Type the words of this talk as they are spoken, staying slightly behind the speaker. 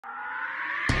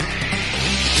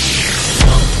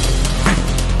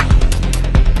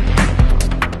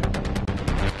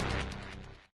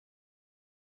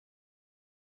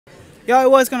Yo,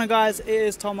 what's going on, guys? It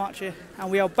is Tom Archer,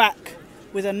 and we are back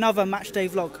with another matchday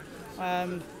vlog.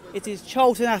 It is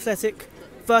Charlton Athletic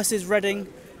versus Reading,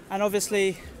 and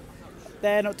obviously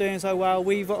they're not doing so well.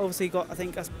 We've obviously got, I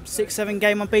think, a 6-7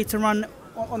 game unbeaten run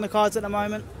on the cards at the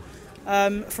moment.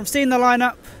 From seeing the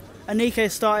lineup,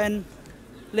 Anike starting,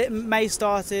 May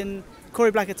starting, Corey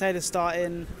Blackett-Taylor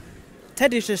starting,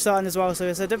 Teddy's just starting as well, so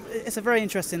it's a very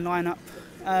interesting lineup.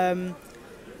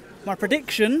 My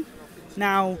prediction,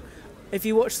 now, if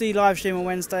you watch the live stream on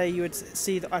Wednesday, you would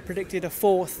see that I predicted a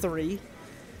 4-3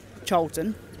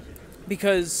 Charlton,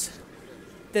 because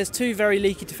there's two very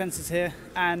leaky defences here,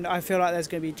 and I feel like there's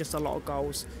going to be just a lot of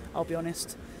goals, I'll be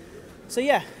honest. So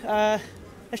yeah,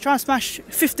 let's try and smash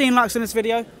 15 likes on this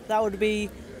video. That would be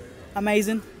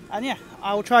amazing. And yeah,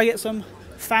 I will try to get some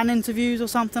fan interviews or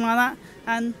something like that,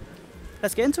 and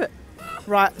let's get into it.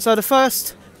 Right, so the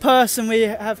first person we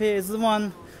have here is the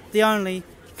one, the only,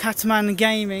 Catman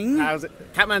Gaming. How's it?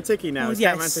 Catman Tiki now. It's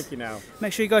yes. Catman Tiki now.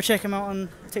 Make sure you go check him out on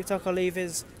TikTok. I'll leave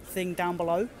his thing down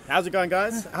below. How's it going,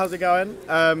 guys? How's it going?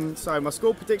 So my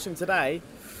score prediction today,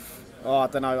 I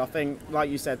don't know. I think,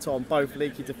 like you said, Tom, both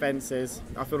leaky defences.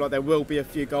 I feel like there will be a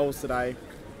few goals today.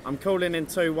 I'm calling in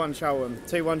 2-1 Charlton.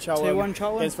 2-1 Charlton. 2-1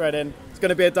 Charlton. Against Reading. It's going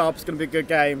to be a dub. It's going to be a good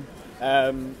game.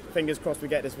 Fingers crossed we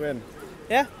get this win.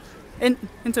 Yeah.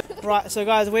 Right, so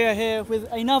guys, we are here with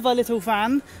another little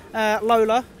fan,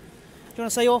 Lola. Do you want to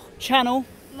say your channel?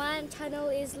 My channel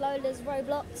is Lola's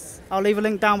Roblox. I'll leave a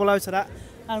link down below to that.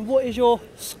 And what is your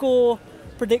score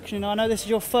prediction? I know this is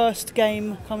your first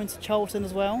game coming to Charlton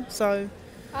as well, so...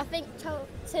 I think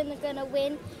Charlton are going to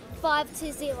win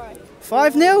 5-0. 5-0?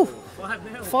 5-0.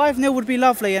 5-0 would be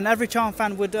lovely, and every Charlton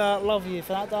fan would love you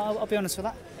for that. I'll be honest with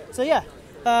that. So yeah,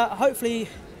 hopefully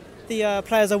the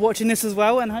players are watching this as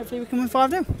well, and hopefully we can win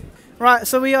 5-0. Right,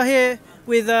 so we are here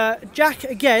with Jack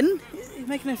again. He's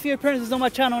making a few appearances on my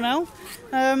channel now.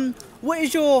 What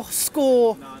is your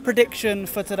score prediction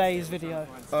for today's video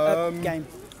game?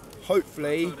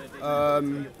 Hopefully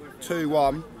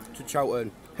 2-1 to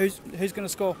Charlton. Who's going to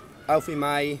score? Alfie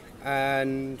May,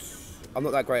 and I'm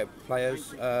not that great at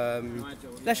players.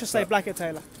 Let's just say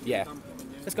Blackett-Taylor. Yeah.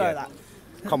 Let's go with that.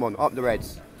 Come on, up the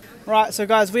Reds. Right, so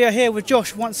guys, we are here with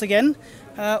Josh once again.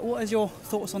 What is your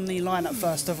thoughts on the lineup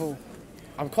first of all?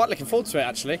 I'm quite looking forward to it,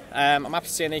 actually. I'm happy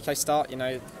to see Anike start. You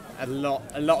know, a lot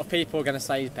of people are going to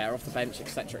say he's better off the bench,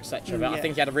 etc., etc. But yeah. I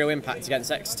think he had a real impact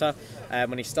against Exeter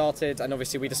when he started, and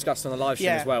obviously we discussed on the live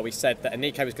stream as well. We said that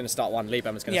Anike was going to start one,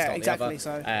 Liban was going to start the other.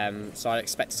 So I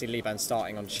expect to see Liban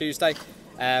starting on Tuesday.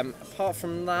 Apart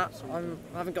from that, I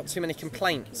haven't got too many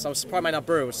complaints. I was surprised Maynard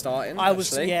Brewer was starting.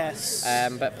 Yes.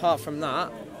 But apart from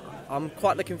that, I'm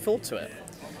quite looking forward to it.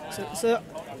 So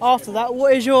after that,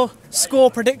 what is your score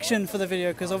prediction for the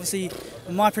video? Because obviously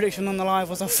my prediction on the live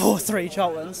was a 4-3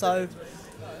 Charlton, so...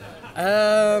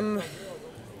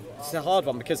 It's a hard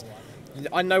one because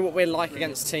I know what we're like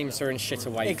against teams who are in shit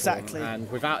away exactly. form, and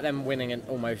without them winning in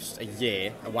almost a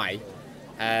year away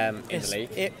in the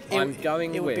league, I'm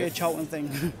going with... It would be a Charlton thing.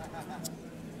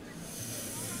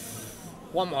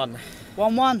 1-1.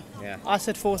 1-1? Yeah. I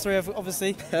said 4-3,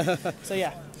 obviously. So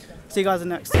yeah, see you guys in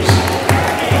the next.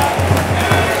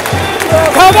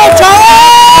 Come on, Charlie!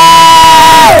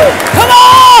 Come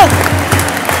on!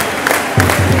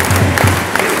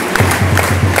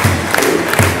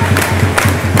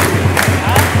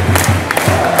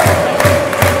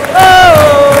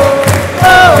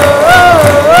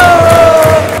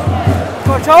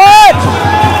 Come on, Charlie!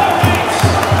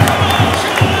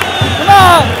 Come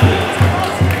on!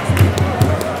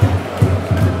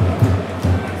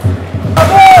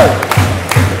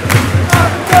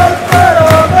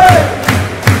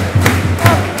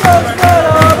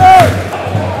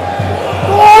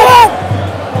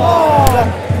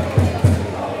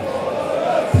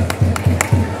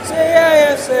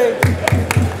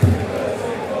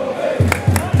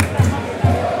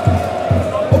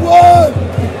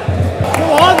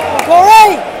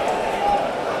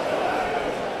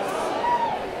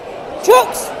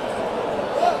 Chucks!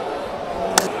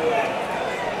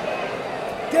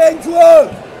 Get into it!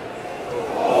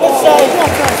 Good save.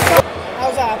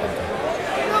 How's that happened?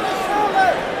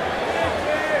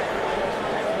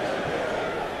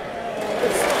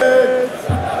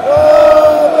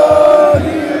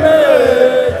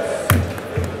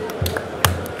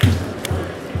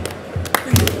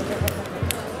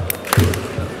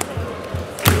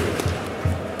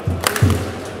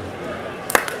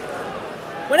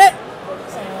 Win it!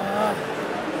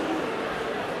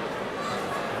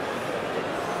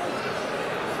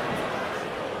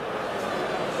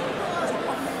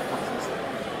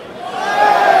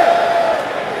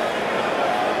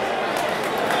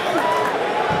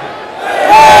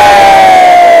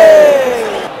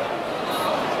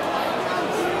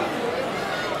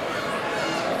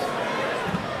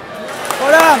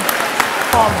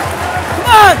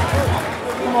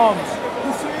 arms.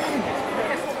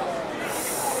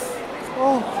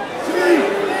 Oh.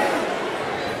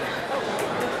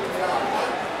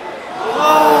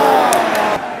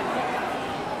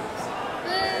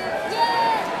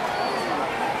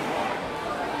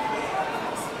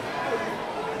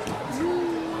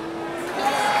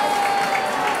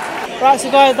 Right,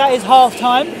 so guys, that is half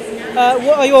time.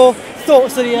 What are your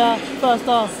thoughts of the first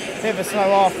half? Bit of a slow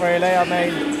half, really. I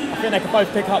mean, I think they could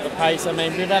both pick up the pace. I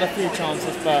mean, we've had a few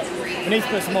chances, but we need to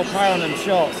put some more pressure on them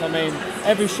shots. I mean,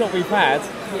 every shot we've had,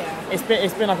 it's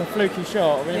been like a fluky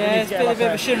shot. We need to get been a bit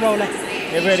of a shin roller.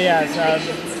 It really has. So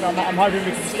I'm hoping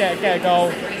we can just get a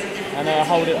goal and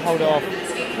hold it off.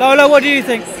 Lola, what do you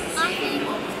think? I think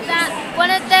that one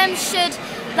of them should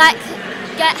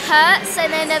get hurt, so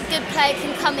then a good player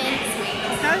can come in.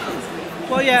 Okay.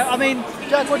 Well, yeah. I mean,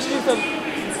 Jack, what do you think?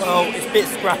 Well, it's a bit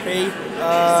scrappy,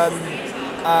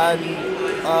 and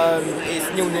it's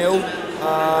 0-0,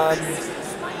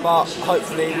 but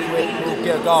hopefully we'll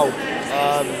get a goal in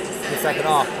the second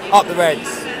half. Up the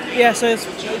Reds. Yeah, so it's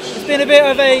been a bit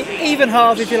of a even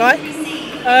half, if you like.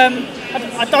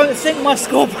 I don't think my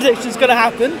score prediction is going to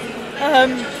happen,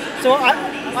 so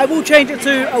I will change it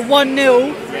to a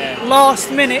 1-0 last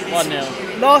minute.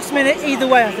 1-0. Last minute, either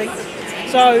way, I think.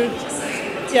 So,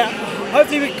 yeah,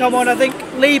 hopefully we can come on. I think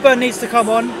Lieber needs to come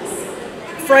on,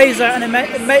 Fraser, and then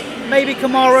maybe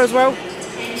Kamara as well.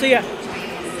 So, yeah,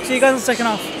 see you guys in the second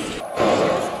half.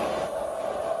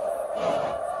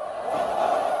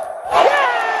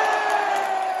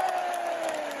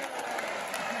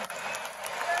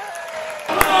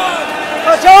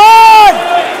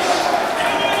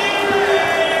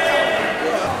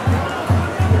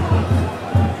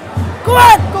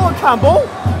 Campbell.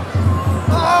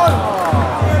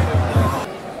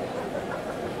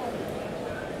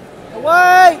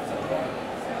 Away!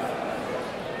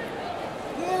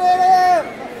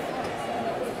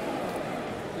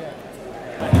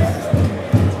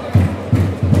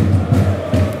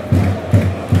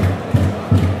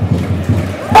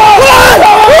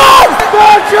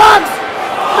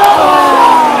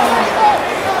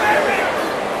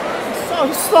 So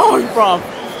slow, bruv.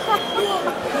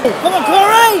 Come on,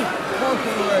 Corey!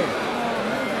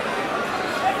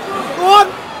 Go on!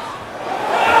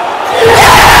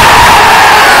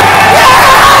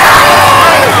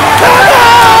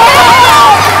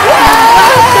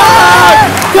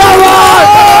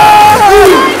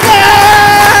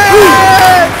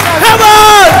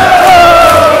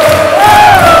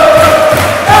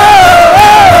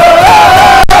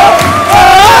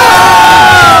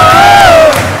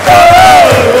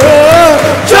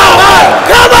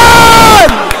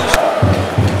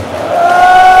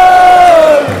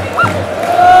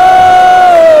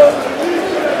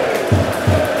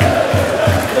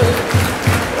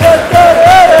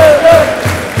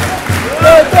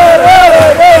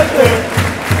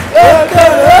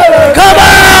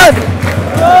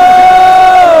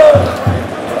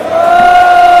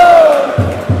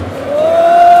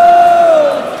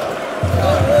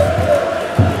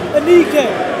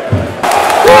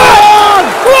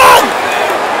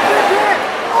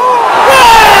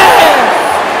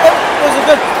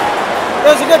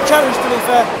 Challenge, to be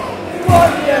fair.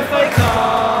 Won the FA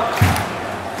Cup.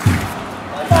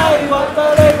 Now you want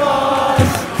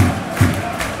believers.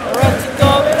 Reds are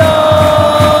coming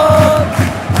on.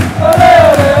 Ole,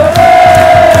 ole, ole.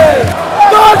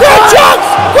 Go on, Chucks!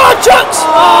 Go on, Chucks!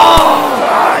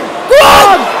 Go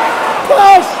on!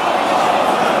 Push!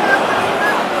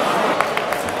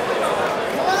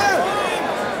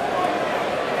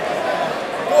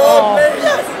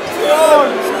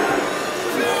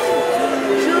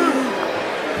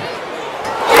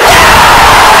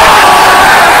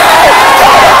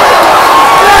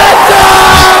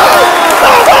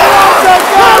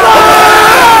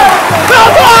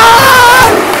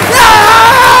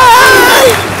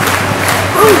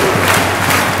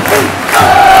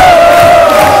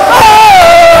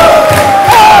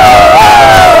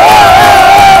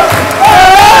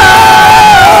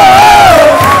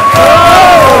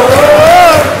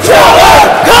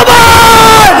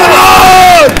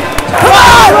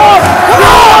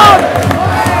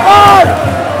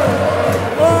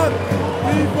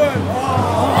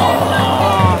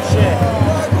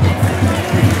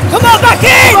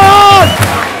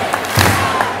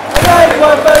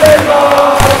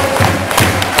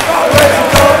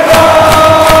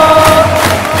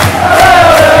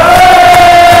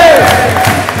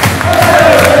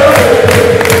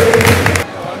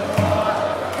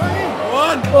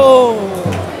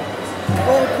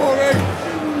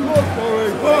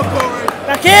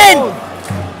 Back in!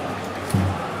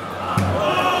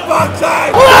 Fuck's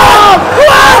sake!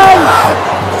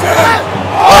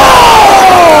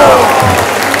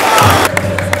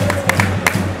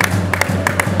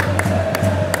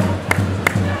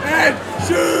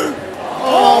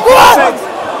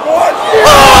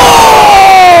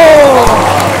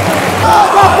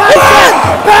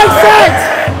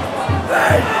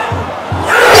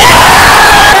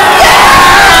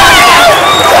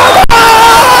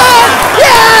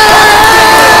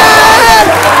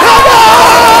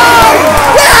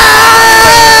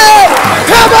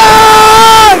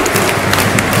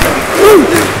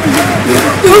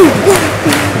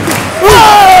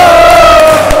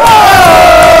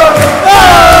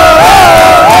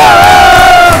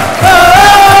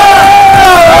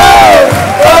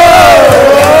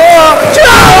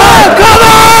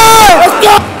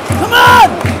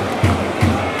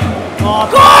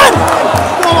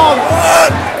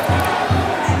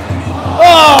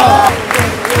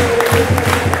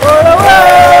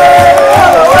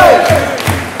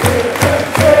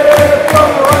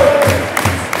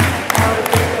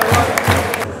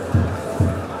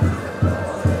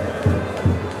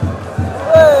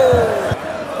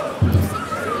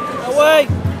 Away!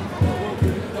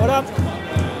 Well done.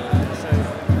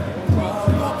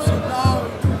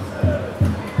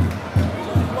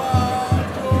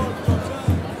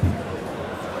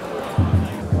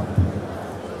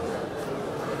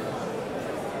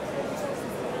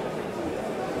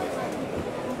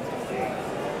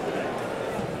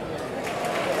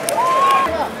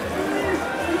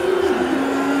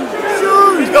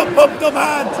 He's got bumped up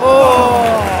hand!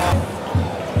 Oh!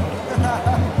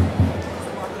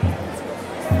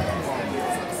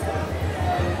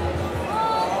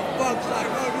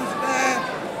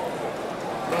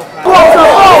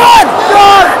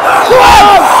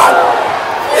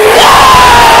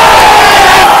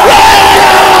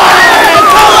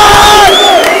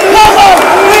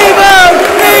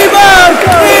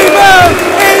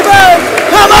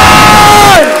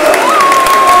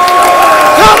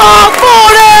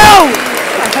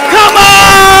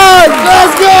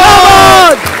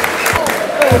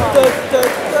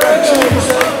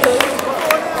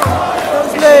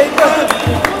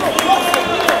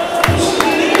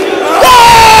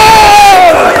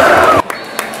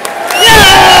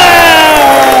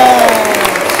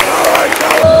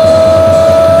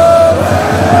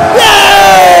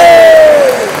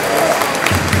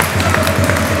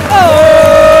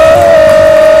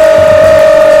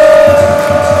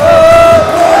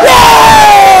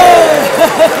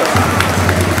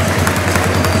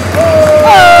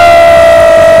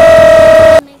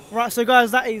 Right, so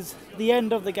guys, that is the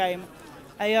end of the game.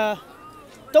 A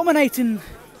dominating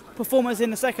performance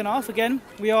in the second half. Again,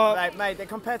 we are... Mate,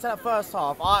 compared to that first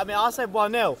half, I said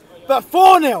 1-0, but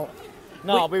 4-0!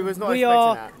 No, we was not we expecting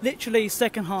are that. literally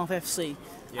second half FC.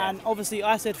 Yeah. And obviously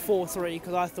I said 4-3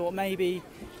 because I thought maybe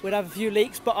we'd have a few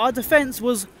leaks, but our defence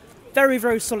was very,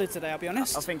 very solid today, I'll be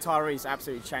honest. I think Tyrese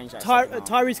absolutely changed that second half.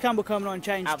 Tyrese Campbell coming on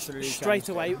changed Absolutely straight changed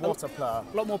away. it. What a player.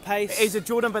 A lot more pace. He's a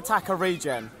Jordan Bataka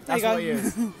regen. That's what he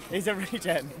is. He's a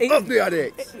regen. He's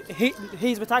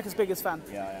Bataka's biggest fan.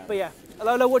 Yeah. But yeah,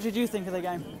 Lola, what did you think of the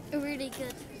game? Really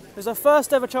good. It was our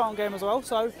first ever Charlton game as well,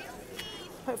 so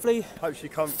hopefully Hope she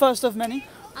comes. first of many.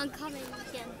 I'm coming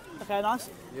again. Okay, nice.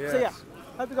 Yes. So yeah,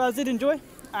 hope you guys did enjoy,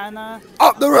 and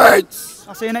Up the Reds!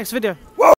 I'll see you next video.